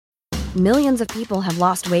Millions of people have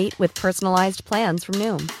lost weight with personalized plans from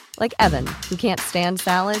Noom. Like Evan, who can't stand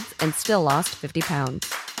salads and still lost 50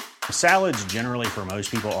 pounds. Salads generally for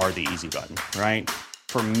most people are the easy button, right?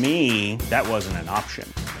 For me, that wasn't an option.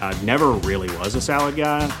 I never really was a salad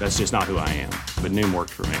guy. That's just not who I am. But Noom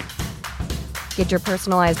worked for me. Get your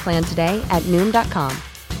personalized plan today at Noom.com.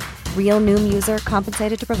 Real Noom user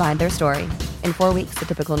compensated to provide their story. In 4 weeks, the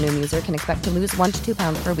typical Noom user can expect to lose 1 to 2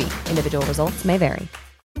 pounds per week. Individual results may vary.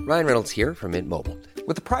 Ryan Reynolds here from Mint Mobile.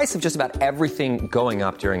 With the price of just about everything going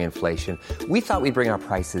up during inflation, we thought we'd bring our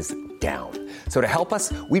prices down. So to help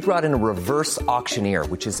us, we brought in a reverse auctioneer,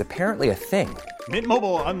 which is apparently a thing. Mint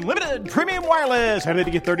Mobile Unlimited Premium Wireless. How to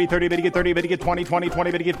get 30, 30, bit to get 30, bit to get 20, 20,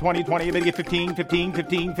 20, bit to get 20, 20, bit to get 15, 15,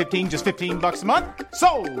 15, 15, just $15 a month?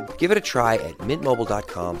 Sold! Give it a try at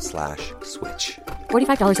mintmobile.com/switch.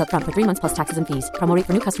 $45 up front for 3 months plus taxes and fees. Promo rate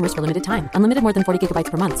for new customers for limited time. Unlimited more than 40 gigabytes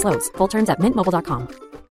per month. Slows full terms at mintmobile.com.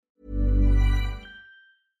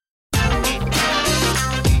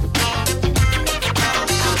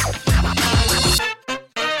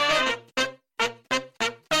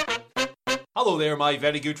 Hello there, my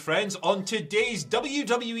very good friends. On today's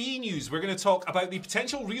WWE news, we're going to talk about the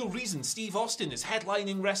potential real reason Steve Austin is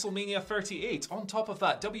headlining WrestleMania 38. On top of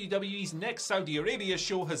that, WWE's next Saudi Arabia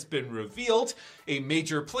show has been revealed. A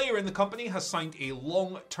major player in the company has signed a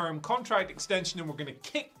long-term contract extension, and we're going to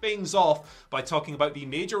kick things off by talking about the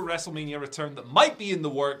major WrestleMania return that might be in the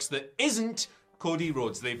works that isn't Cody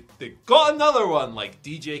Rhodes. They've got another one like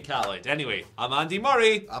DJ Khaled. Anyway, I'm Andy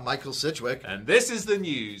Murray. I'm Michael Sidgwick. And this is the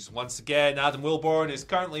news. Once again, Adam Wilborn is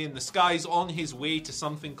currently in the skies on his way to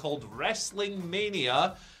something called Wrestling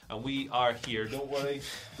Mania. And we are here. Don't worry.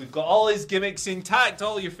 We've got all his gimmicks intact,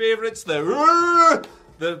 all your favourites. I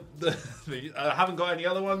haven't got any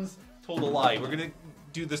other ones. Told a lie. We're going to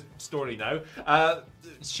do the story now.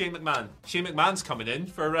 Shane McMahon. Shane McMahon's coming in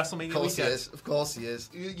for WrestleMania weekend. Of course he is.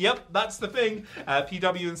 Yep, that's the thing.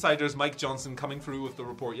 PW Insider's Mike Johnson coming through with the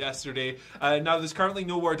report yesterday. Now, there's currently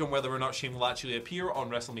no word on whether or not Shane will actually appear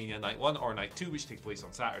on WrestleMania Night 1 or Night 2, which takes place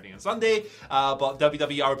on Saturday and Sunday. But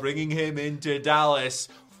WWE are bringing him into Dallas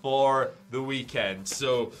for the weekend.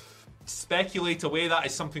 So speculate away. That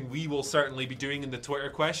is something we will certainly be doing in the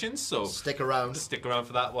Twitter questions. So stick around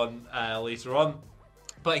for that one later on.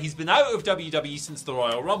 But he's been out of WWE since the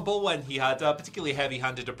Royal Rumble, when he had a particularly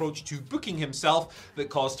heavy-handed approach to booking himself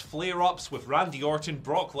that caused flare-ups with Randy Orton,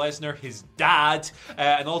 Brock Lesnar, his dad,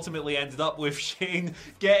 and ultimately ended up with Shane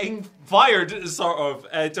getting fired, sort of.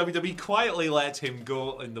 WWE quietly let him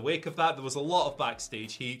go in the wake of that. There was a lot of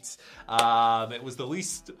backstage heat. It was the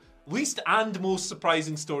least and most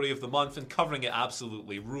surprising story of the month, and covering it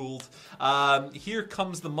absolutely ruled. Here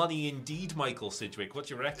comes the money indeed, Michael Sidgwick. What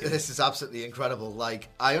do you reckon? This is absolutely incredible. Like,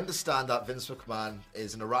 I understand that Vince McMahon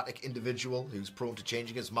is an erratic individual who's prone to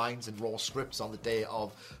changing his minds and raw scripts on the day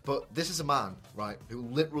of, but this is a man, right, who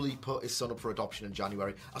literally put his son up for adoption in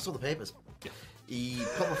January. I saw the papers. Yeah. He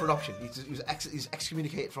put him up for adoption. He's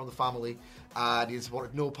excommunicated from the family, and he's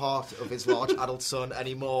wanted no part of his large adult son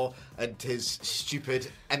anymore and his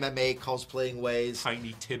stupid MMA cosplaying ways.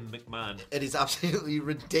 Tiny Tim McMahon. It is absolutely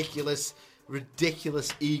ridiculous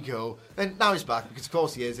ego. And now he's back, because of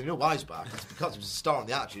course he is, and you know why he's back. It's because he was a star in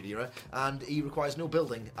the Attitude Era, and he requires no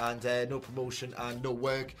building, and no promotion, and no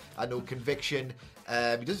work, and no conviction.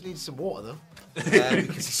 He does need some water though,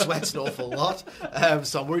 because he sweats an awful lot.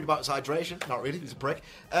 So I'm worried about his hydration. Not really, he's a prick.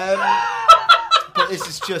 But this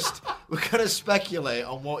is just, we're going to speculate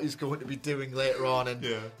on what he's going to be doing later on, and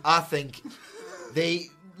I think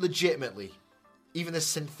they legitimately, even this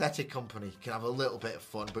synthetic company, can have a little bit of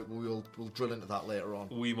fun, but we'll drill into that later on.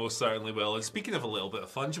 We most certainly will. And speaking of a little bit of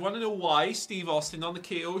fun, do you want to know why Steve Austin on the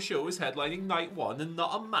KO show is headlining Night 1 and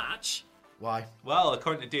not a match? Why? Well,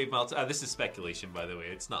 according to Dave Meltzer, this is speculation, by the way.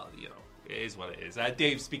 It's not, it is what it is.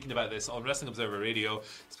 Dave speaking about this on Wrestling Observer Radio.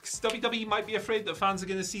 It's because WWE might be afraid that fans are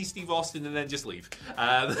going to see Steve Austin and then just leave,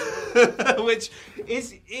 which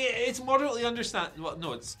is it's moderately understandable. Well,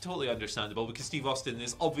 no, it's totally understandable, because Steve Austin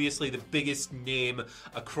is obviously the biggest name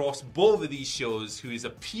across both of these shows who is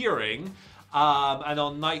appearing. And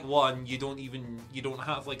on Night 1, you don't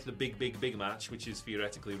have like the big match, which is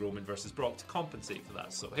theoretically Roman versus Brock, to compensate for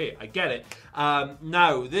that. So hey, I get it.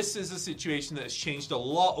 Now, this is a situation that has changed a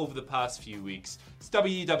lot over the past few weeks. It's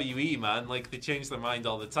WWE, man. Like, they change their mind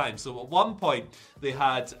all the time. So at one point, they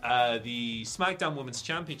had the SmackDown Women's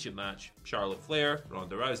Championship match. Charlotte Flair,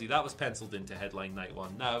 Ronda Rousey. That was penciled into headline Night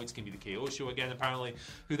 1. Now it's going to be the KO show again, apparently.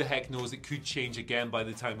 Who the heck knows? It could change again by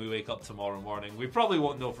the time we wake up tomorrow morning. We probably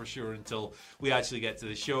won't know for sure until we actually get to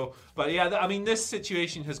the show. But yeah, I mean, this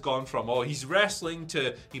situation has gone from, he's wrestling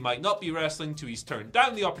to he might not be wrestling to he's turned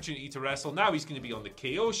down the opportunity to wrestle. Now he's going to be on the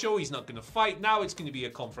KO show. He's not going to fight. Now it's going to be a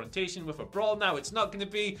confrontation with a brawl. Now it's not going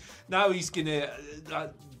to be. Now he's going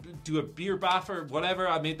to do a beer bath or whatever.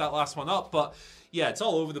 I made that last one up. But yeah, it's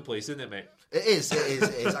all over the place, isn't it, mate? It is.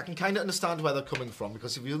 I can kind of understand where they're coming from,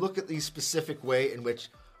 because if you look at the specific way in which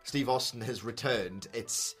Steve Austin has returned,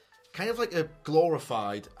 it's kind of like a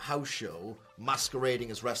glorified house show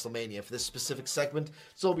masquerading as WrestleMania for this specific segment.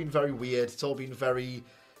 It's all been very weird. It's all been very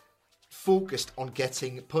focused on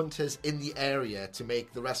getting punters in the area to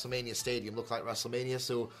make the WrestleMania stadium look like WrestleMania.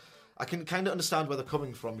 So I can kind of understand where they're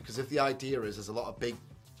coming from, because if the idea is there's a lot of big,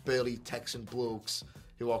 burly Texan blokes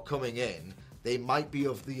who are coming in, they might be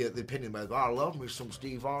of the opinion where, I love me some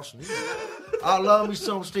Steve Austin. I love me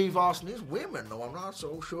some Steve Austin. These women, though, I'm not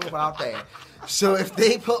so sure about that. So if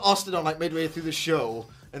they put Austin on like midway through the show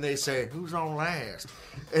and they say, who's on last?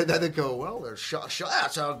 And then they go, well, there's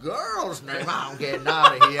that's a girl's name. I'm getting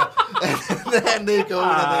out of here. And then they go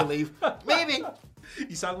and they leave. Maybe.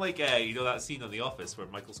 You sound like, that scene on The Office where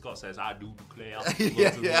Michael Scott says, I do declare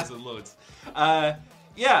loads and loads.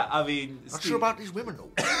 Yeah, I mean... Not sure about these women,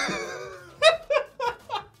 though.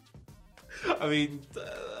 I mean,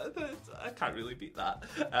 I can't really beat that.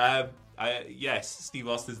 Yes, Steve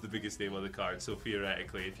Austin's the biggest name on the card, so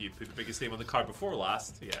theoretically, if you put the biggest name on the card before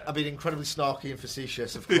last, yeah. I mean, incredibly snarky and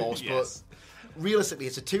facetious, of course, yes. But realistically,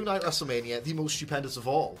 it's a 2-night WrestleMania, the most stupendous of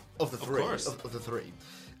all, of the three. Of the three.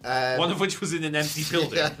 One of which was in an empty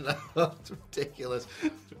building. Yeah, no, it's ridiculous.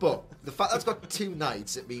 But the fact that it's got 2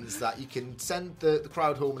 nights, it means that you can send the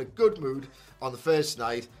crowd home in a good mood on the first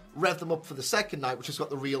night, rev them up for the second night, which has got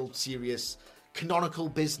the real serious canonical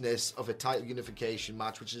business of a title unification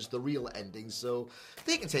match, which is the real ending. So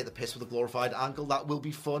they can take the piss with a glorified angle. That will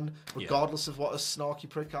be fun, regardless of what a snarky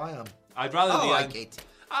prick I am. I'd rather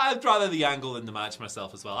the angle than the match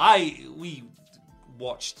myself as well. We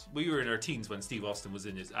were in our teens when Steve Austin was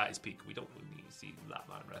at his peak. We don't need to see that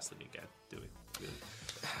man wrestling again, do we? Really?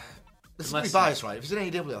 This is going to be biased, right? If it's an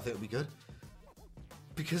AEW, I think it would be good.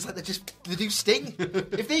 Because they do Sting.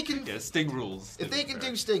 If they can, Sting rules. If they can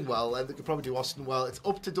do Sting well, and they could probably do Austin well, it's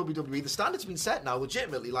up to WWE. The standard's been set now,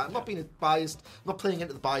 legitimately. Like, I'm not being biased. I'm not playing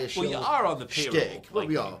into the bias show. Well, you are on the payroll. Well,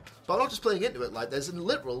 we are, but I'm not just playing into it. Like, there's a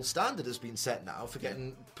literal standard has been set now for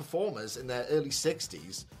getting performers in their early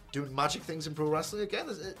 60s doing magic things in pro wrestling again.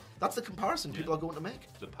 That's the comparison people are going to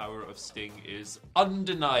make. The power of Sting is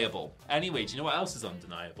undeniable. Anyway, do you know what else is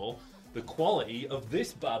undeniable? The quality of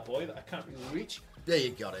this bad boy that I can't really reach. There you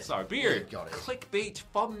got it. It's our beer. You got it. Clickbait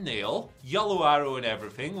thumbnail, yellow arrow and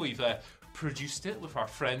everything. We've produced it with our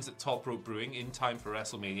friends at Top Rope Brewing in time for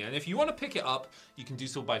WrestleMania. And if you want to pick it up, you can do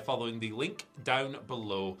so by following the link down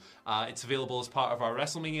below. It's available as part of our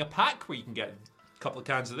WrestleMania pack, where you can get a couple of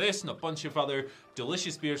cans of this and a bunch of other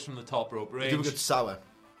delicious beers from the Top Rope range. They do a good sour.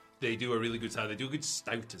 They do a really good sour. They do a good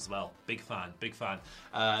stout as well. Big fan.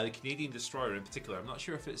 The Canadian Destroyer in particular, I'm not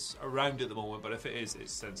sure if it's around at the moment, but if it is,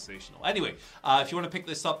 it's sensational. Anyway, if you want to pick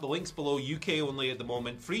this up, the link's below. UK only at the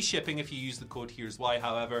moment. Free shipping if you use the code Here's Why.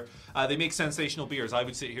 However, they make sensational beers. I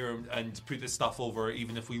would sit here and put this stuff over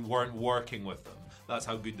even if we weren't working with them. That's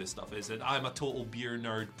how good this stuff is. And I'm a total beer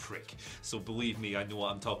nerd prick. So believe me, I know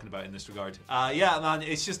what I'm talking about in this regard. Yeah, man,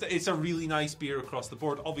 it's a really nice beer across the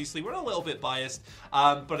board. Obviously, we're a little bit biased,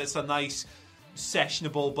 but it's a nice,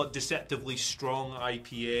 sessionable but deceptively strong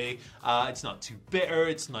IPA. It's not too bitter.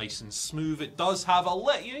 It's nice and smooth. It does have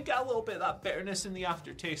you get a little bit of that bitterness in the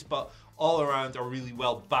aftertaste, but all around a really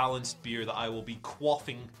well balanced beer that I will be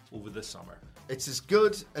quaffing over the summer. It's as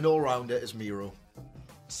good an all-rounder as Miro.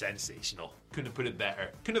 Sensational. Couldn't have put it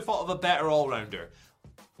better. Couldn't have thought of a better all-rounder.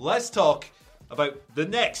 Let's talk about the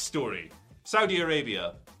next story. Saudi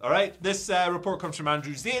Arabia. Alright, this report comes from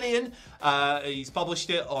Andrew Zanian. He's published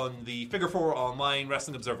it on the Figure 4 Online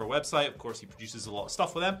Wrestling Observer website. Of course, he produces a lot of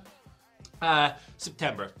stuff with them.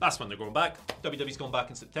 September. That's when they're going back. WWE's going back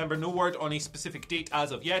in September. No word on a specific date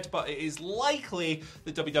as of yet, but it is likely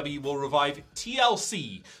that WWE will revive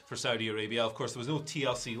TLC for Saudi Arabia. Of course, there was no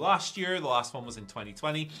TLC last year. The last one was in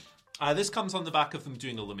 2020. This comes on the back of them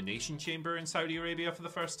doing Elimination Chamber in Saudi Arabia for the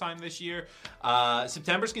first time this year.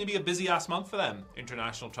 September's going to be a busy-ass month for them,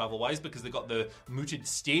 international travel-wise, because they've got the mooted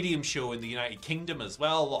stadium show in the United Kingdom as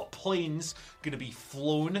well. A lot of planes going to be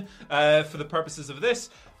flown for the purposes of this.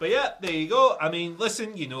 But yeah, there you go. I mean,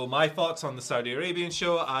 listen, you know my thoughts on the Saudi Arabian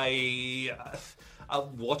show. I'll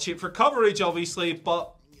watch it for coverage, obviously,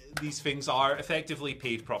 but these things are effectively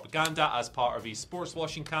paid propaganda as part of a sports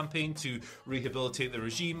washing campaign to rehabilitate the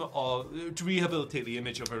regime, or to rehabilitate the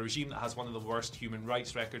image of a regime that has one of the worst human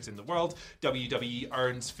rights records in the world. WWE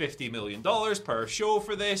earns $50 million per show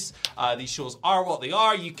for this. These shows are what they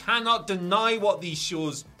are. You cannot deny what these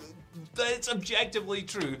shows. It's objectively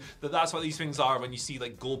true that that's what these things are. When you see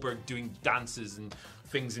like Goldberg doing dances and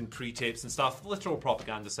things in pre-tapes and stuff, literal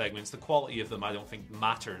propaganda segments, the quality of them I don't think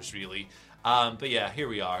matters really. But yeah, here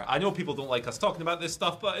we are. I know people don't like us talking about this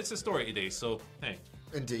stuff, but it's a story today, so hey.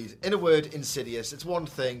 Indeed. In a word, insidious. It's one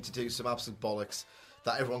thing to do some absolute bollocks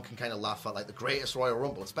that everyone can kind of laugh at, like the greatest Royal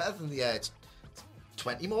Rumble. It's better than it's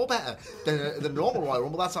 20 more better than the normal Royal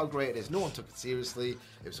Rumble. That's how great it is. No one took it seriously.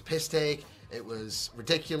 It was a piss take. It was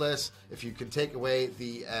ridiculous. If you can take away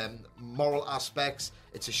the moral aspects,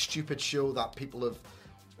 it's a stupid show that people have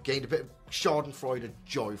gained a bit of schadenfreude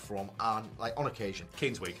joy from, and like on occasion.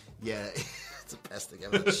 Kane's Week. Yeah, it's the best thing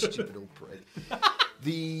ever. That stupid old prick.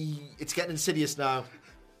 It's getting insidious now.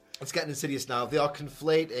 They are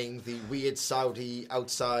conflating the weird Saudi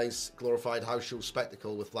outsized glorified house show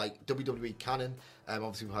spectacle with like WWE canon.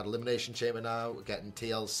 Obviously we've had Elimination Chamber now. We're getting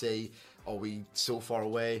TLC. Are we so far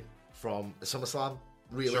away from SummerSlam?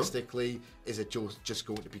 Realistically, sure. Is it just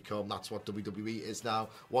going to become that's what WWE is now?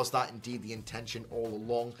 Was that indeed the intention all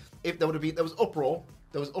along? If there was uproar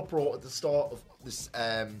at the start of this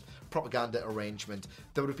propaganda arrangement.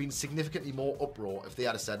 There would have been significantly more uproar if they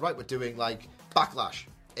had said, right, we're doing like Backlash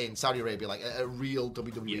in Saudi Arabia, like a real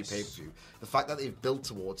WWE pay-per-view. The fact that they've built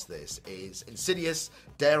towards this is insidious,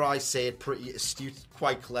 dare I say it, pretty astute,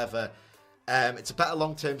 quite clever. It's a better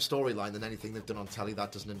long-term storyline than anything they've done on telly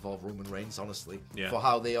that doesn't involve Roman Reigns, honestly. Yeah. For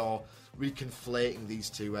how they are reconflating these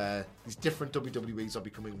two, these different WWEs are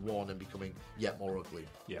becoming one and becoming yet more ugly.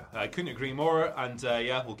 Yeah, I couldn't agree more. And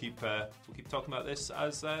we'll keep talking about this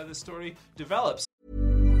as the story develops.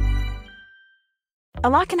 A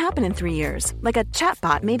lot can happen in 3 years, like a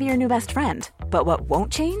chatbot may be your new best friend. But what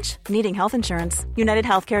won't change? Needing health insurance. United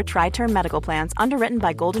Healthcare Tri-Term Medical Plans, underwritten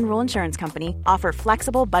by Golden Rule Insurance Company, offer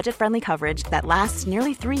flexible, budget-friendly coverage that lasts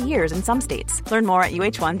nearly 3 years in some states. Learn more at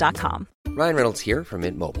uh1.com. Ryan Reynolds here from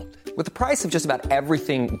Mint Mobile. With the price of just about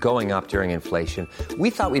everything going up during inflation, we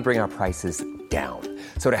thought we'd bring our prices down.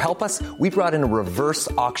 So to help us, we brought in a reverse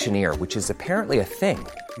auctioneer, which is apparently a thing.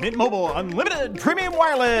 Mint Mobile Unlimited Premium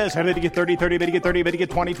Wireless. How to get 30, 30, bit to get 30, bit to get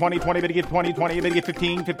 20, 20, 20, bit to get 20, 20, bit to get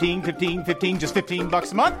 15, 15, 15, 15, just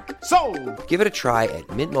 $15 a month? Sold! Give it a try at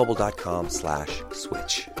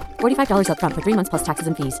mintmobile.com/switch. $45 up front for 3 months plus taxes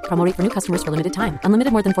and fees. Promo rate for new customers for limited time.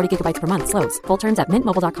 Unlimited more than 40 gigabytes per month. Slows full terms at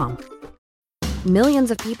mintmobile.com. Millions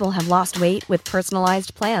of people have lost weight with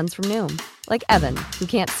personalized plans from Noom. Like Evan, who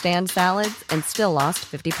can't stand salads and still lost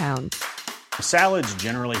 50 pounds. Salads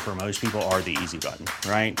generally for most people are the easy button,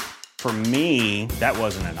 right? For me, that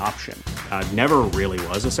wasn't an option. I never really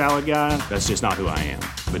was a salad guy. That's just not who I am.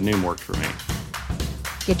 But Noom worked for me.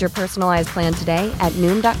 Get your personalized plan today at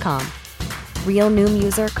Noom.com. Real Noom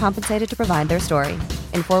user compensated to provide their story.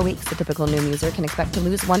 In 4 weeks, the typical Noom user can expect to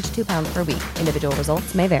lose 1 to 2 pounds per week. Individual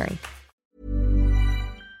results may vary.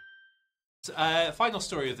 Final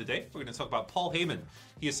story of the day. We're going to talk about Paul Heyman.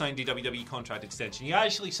 He has signed a WWE contract extension. He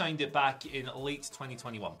actually signed it back in late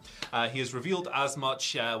 2021. He has revealed as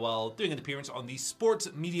much while doing an appearance on the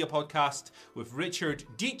Sports Media Podcast with Richard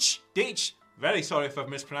Deitch. Very sorry if I've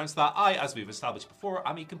mispronounced that. As we've established before,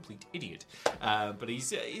 I'm a complete idiot. But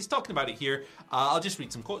he's talking about it here. I'll just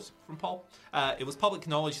read some quotes from Paul. It was public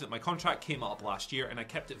knowledge that my contract came up last year, and I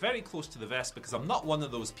kept it very close to the vest because I'm not one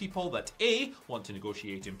of those people that A, want to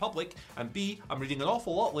negotiate in public, and B, I'm reading an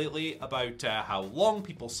awful lot lately about how long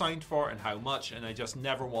people signed for and how much, and I just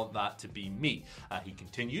never want that to be me. He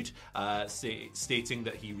continued, stating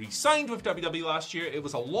that he re-signed with WWE last year. It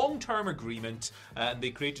was a long-term agreement, and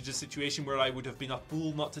they created a situation where I would have been a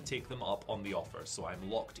fool not to take them up on the offer, so I'm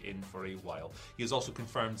locked in for a while. He has also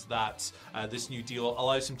confirmed that this new deal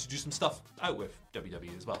allows him to do some stuff out with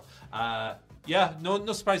WWE as well.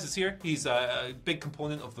 No surprises here. He's a big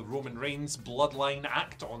component of the Roman Reigns Bloodline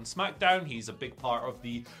act on SmackDown. He's a big part of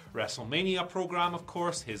the WrestleMania program, of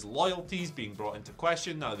course. His loyalties being brought into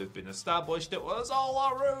question now they've been established. It was all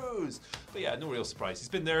a ruse. But yeah, no real surprise. He's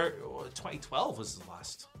been there. 2012 was his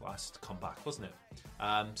last comeback, wasn't it?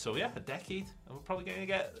 A decade, and we're probably going to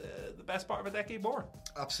get the best part of a decade more.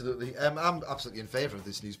 Absolutely. I'm absolutely in favour of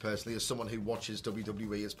this news personally, as someone who watches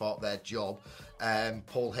WWE as part of their job.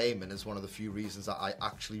 Paul Heyman is one of the few reasons that I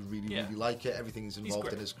actually really like it. Everything he's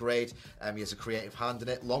involved in is great. He has a creative hand in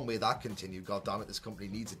it. Long may that continue. God damn it, this company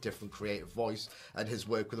needs a different creative voice, and his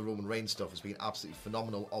work with the Roman Reigns stuff has been absolutely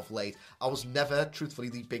phenomenal of late. I was never, truthfully,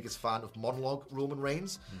 the biggest fan of monologue Roman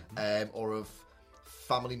Reigns, or of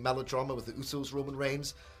family melodrama with the Usos, Roman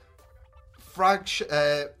Reigns.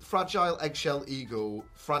 Fragile eggshell ego,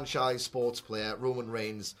 franchise sports player, Roman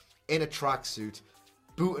Reigns, in a tracksuit,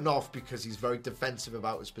 booting off because he's very defensive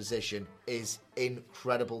about his position, is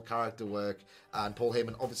incredible character work, and Paul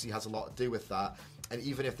Heyman obviously has a lot to do with that. And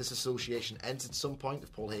even if this association ends at some point,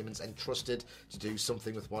 if Paul Heyman's entrusted to do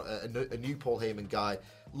something with a new Paul Heyman guy,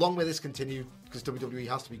 long may this continue, because WWE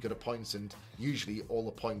has to be good at points, and usually all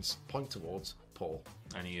the points point towards Paul.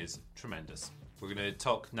 And he is tremendous. We're going to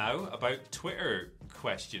talk now about Twitter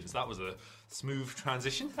questions. That was a smooth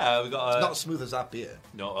transition. We got It's not as smooth as that beer.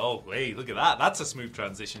 No, oh, wait, look at that. That's a smooth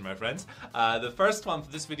transition, my friends. The first one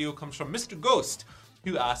for this video comes from Mr. Ghost,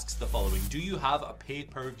 who asks the following. Do you have a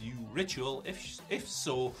pay-per-view ritual? If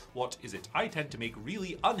so, what is it? I tend to make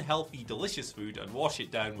really unhealthy, delicious food and wash it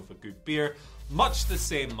down with a good beer. Much the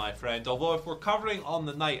same, my friend. Although if we're covering on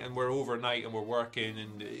the night and we're overnight and we're working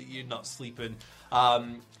and you're not sleeping,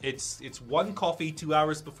 it's one coffee 2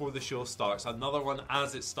 hours before the show starts, another one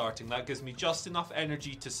as it's starting. That gives me just enough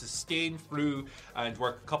energy to sustain through and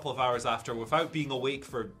work a couple of hours after without being awake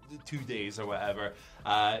for 2 days or whatever.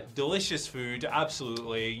 Delicious food,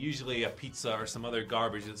 absolutely. Usually a pizza or some other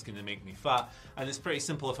garbage that's going to make me fat. And it's pretty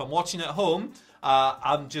simple. If I'm watching at home,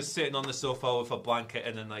 I'm just sitting on the sofa with a blanket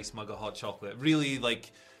and a nice mug of hot chocolate. Really,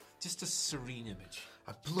 like, just a serene image.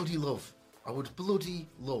 I would bloody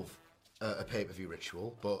love a pay-per-view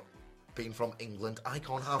ritual, but being from England, I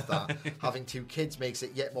can't have that. Having 2 kids makes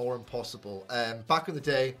it yet more impossible. Back in the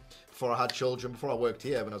day, before I had children, before I worked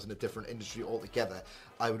here, when I was in a different industry altogether,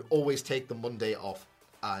 I would always take the Monday off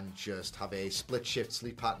and just have a split shift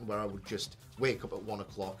sleep pattern where I would just wake up at 1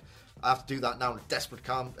 o'clock. I have to do that now in a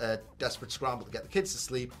desperate scramble to get the kids to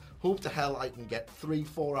sleep. Hope to hell I can get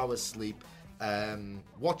 3-4 hours sleep,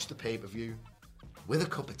 watch the pay-per-view with a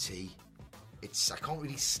cup of tea. I can't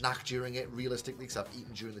really snack during it, realistically, because I've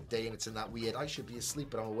eaten during the day and it's in that weird, I should be asleep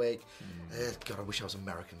but I'm awake. God, I wish I was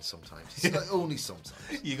American sometimes. It's only sometimes.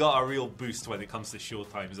 You got a real boost when it comes to show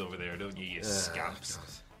times over there, don't you, you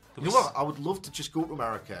scamps? You know what? I would love to just go to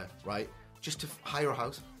America, right? Just to hire a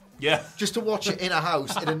house. Yeah. Just to watch it in a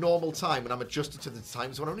house at a normal time, and I'm adjusted to the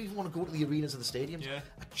times when I don't even want to go to the arenas or the stadiums. Yeah.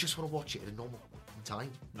 I just want to watch it at a normal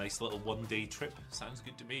time. Nice little one-day trip. Sounds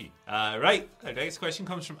good to me. Right, our next question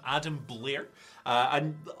comes from Adam Blair.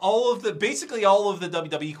 And basically all of the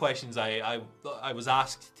WWE questions I was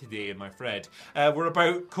asked today in my thread were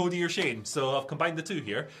about Cody or Shane. So I've combined the two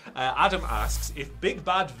here. Adam asks, if Big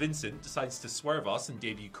Bad Vincent decides to swerve us and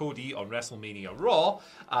debut Cody on WrestleMania Raw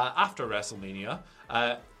after WrestleMania,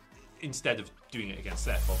 instead of doing it against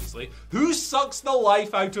Seth, obviously, who sucks the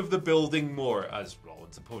life out of the building more as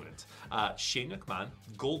Rollins' opponent? Shane McMahon,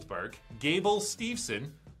 Goldberg, Gable,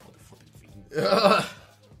 Stevenson, or the flipping Fiend?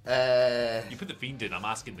 You put the Fiend in, I'm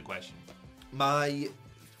asking the question. My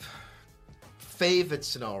favourite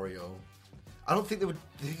scenario, I don't think they would.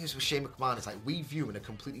 The thing is with Shane McMahon, it's like we view him in a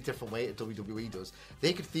completely different way that WWE does.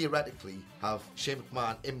 They could theoretically have Shane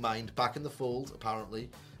McMahon in mind, back in the fold, apparently,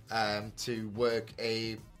 to work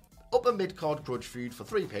a upper mid-card grudge feud for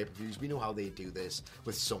 3 pay-per-views. We know how they do this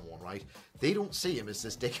with someone, right? They don't see him as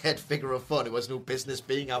this dickhead figure of fun who has no business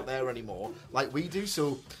being out there anymore like we do.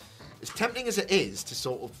 So as tempting as it is to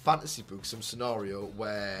sort of fantasy book some scenario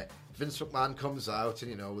where Vince McMahon comes out and,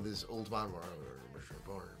 you know, with his old man,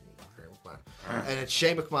 and it's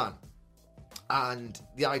Shane McMahon. And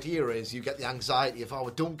the idea is you get the anxiety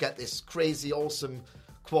of, don't get this crazy, awesome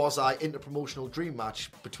quasi-interpromotional dream match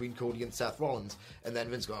between Cody and Seth Rollins, and then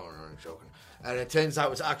Vince goes, I'm joking, and it turns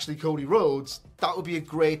out it's actually Cody Rhodes. That would be a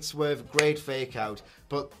great swerve, great fake out,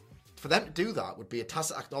 but for them to do that would be a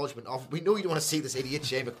tacit acknowledgement of, we know you don't want to see this idiot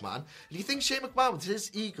Shane McMahon, and do you think Shane McMahon with his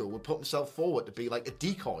ego would put himself forward to be like a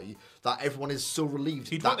decoy that everyone is so relieved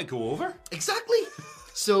he'd want to go over? Exactly.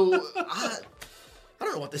 So I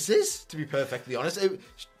don't know what this is, to be perfectly honest.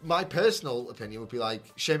 My personal opinion would be like,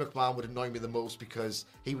 Shane McMahon would annoy me the most because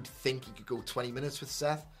he would think he could go 20 minutes with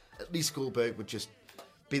Seth. At least Goldberg would just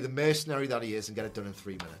be the mercenary that he is and get it done in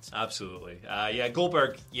 3 minutes. Absolutely.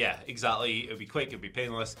 Goldberg, yeah, exactly. It would be quick, it would be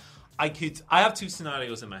painless. I have 2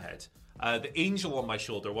 scenarios in my head. The angel on my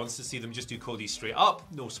shoulder wants to see them just do Cody straight up,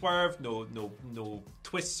 no swerve, no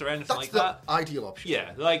twists or anything like that. That's the ideal option.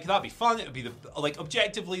 Yeah, like that'd be fun. It would be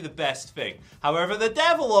objectively the best thing. However, the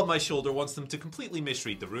devil on my shoulder wants them to completely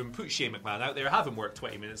misread the room, put Shane McMahon out there, have him work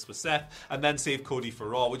 20 minutes with Seth, and then save Cody for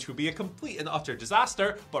Raw, which would be a complete and utter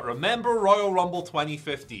disaster. But remember Royal Rumble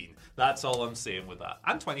 2015. That's all I'm saying with that.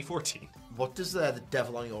 And 2014. What does the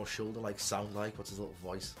devil on your shoulder sound like? What's his little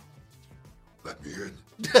voice? Let me in.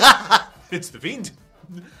 It's the Fiend.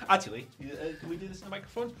 Actually, can we do this in the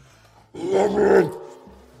microphone? Let me in.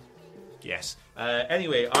 Yes.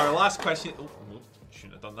 Anyway, our last question... Oh,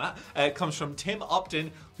 shouldn't have done that. Comes from Tim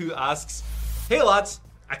Upton, who asks, "Hey lads,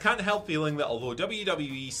 I can't help feeling that although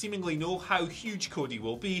WWE seemingly know how huge Cody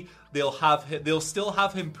will be, they'll still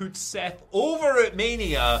have him put Seth over at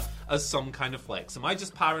Mania as some kind of flex. Am I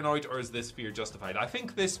just paranoid, or is this fear justified?" I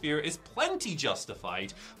think this fear is plenty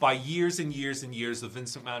justified by years and years and years of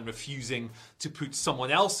Vince McMahon refusing to put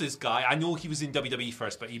someone else's guy. I know he was in WWE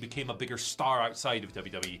first, but he became a bigger star outside of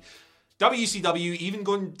WWE. WCW, even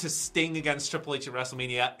going to Sting against Triple H at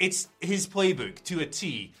WrestleMania, it's his playbook to a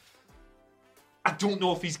T. I don't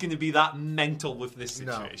know if he's going to be that mental with this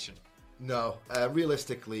situation. No.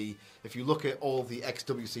 Realistically, if you look at all the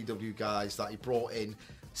ex-WCW guys that he brought in,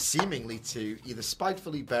 seemingly to either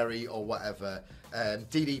spitefully bury or whatever,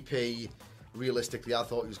 DDP, realistically, I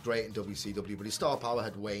thought he was great in WCW, but his star power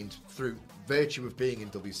had waned through virtue of being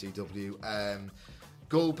in WCW.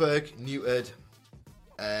 Goldberg, neutered,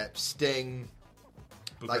 Sting,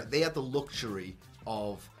 like they had the luxury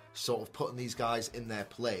of sort of putting these guys in their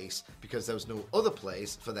place because there was no other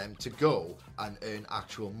place for them to go and earn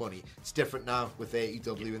actual money. It's different now with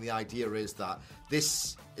AEW, and the idea is that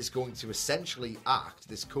this is going to essentially act,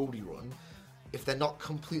 this Cody run, if they're not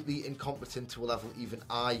completely incompetent to a level even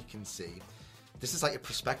I can see. This is like a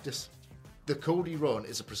prospectus. The Cody run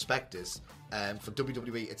is a prospectus for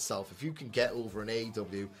WWE itself. If you can get over an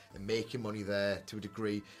AEW and make your money there to a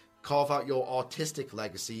degree, carve out your artistic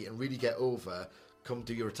legacy and really get over, come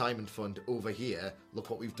do your retirement fund over here. Look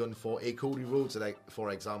what we've done for a Cody Rhodes, for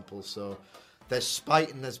example. So there's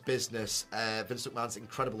spite and there's business. Vince McMahon's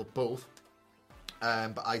incredible at both.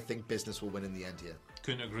 But I think business will win in the end here.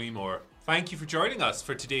 Couldn't agree more. Thank you for joining us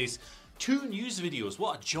for today's 2 news videos.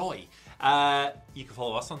 What a joy. You can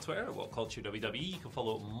follow us on Twitter at WhatCultureWWE. You can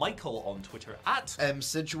follow Michael on Twitter at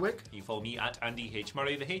Sidgwick. You can follow me at Andy H.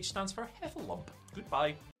 Murray. The H stands for Heffalump.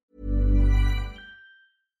 Goodbye.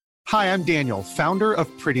 Hi, I'm Daniel, founder of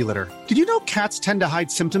Pretty Litter. Did you know cats tend to hide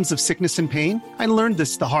symptoms of sickness and pain? I learned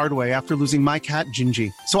this the hard way after losing my cat,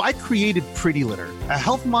 Gingy. So I created Pretty Litter, a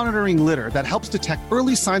health monitoring litter that helps detect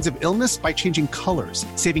early signs of illness by changing colors,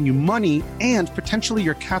 saving you money and potentially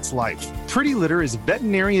your cat's life. Pretty Litter is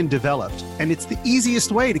veterinarian developed, and it's the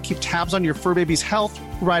easiest way to keep tabs on your fur baby's health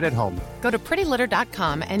right at home. Go to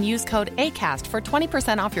prettylitter.com and use code ACAST for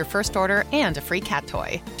 20% off your first order and a free cat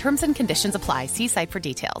toy. Terms and conditions apply. See site for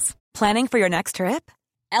details. Planning for your next trip?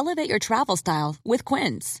 Elevate your travel style with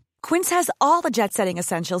Quince. Quince has all the jet-setting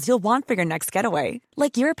essentials you'll want for your next getaway,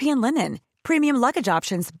 like European linen, premium luggage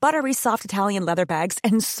options, buttery soft Italian leather bags,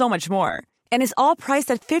 and so much more. And is all priced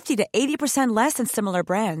at 50 to 80% less than similar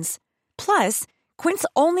brands. Plus, Quince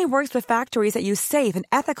only works with factories that use safe and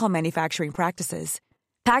ethical manufacturing practices.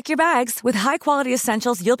 Pack your bags with high-quality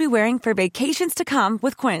essentials you'll be wearing for vacations to come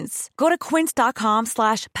with Quince. Go to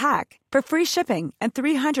quince.com/pack for free shipping and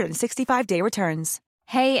 365-day returns.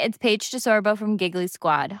 Hey, it's Paige DeSorbo from Giggly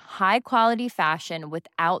Squad. High quality fashion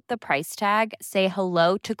without the price tag. Say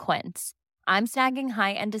hello to Quince. I'm snagging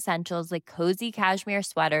high-end essentials like cozy cashmere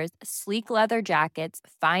sweaters, sleek leather jackets,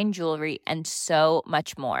 fine jewelry, and so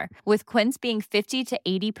much more. With Quince being 50 to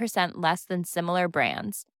 80% less than similar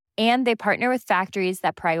brands. And they partner with factories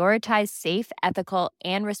that prioritize safe, ethical,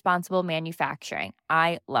 and responsible manufacturing.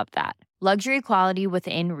 I love that. Luxury quality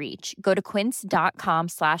within reach. Go to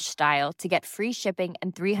quince.com/style to get free shipping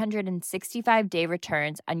and 365-day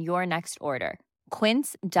returns on your next order.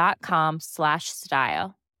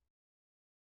 Quince.com/style.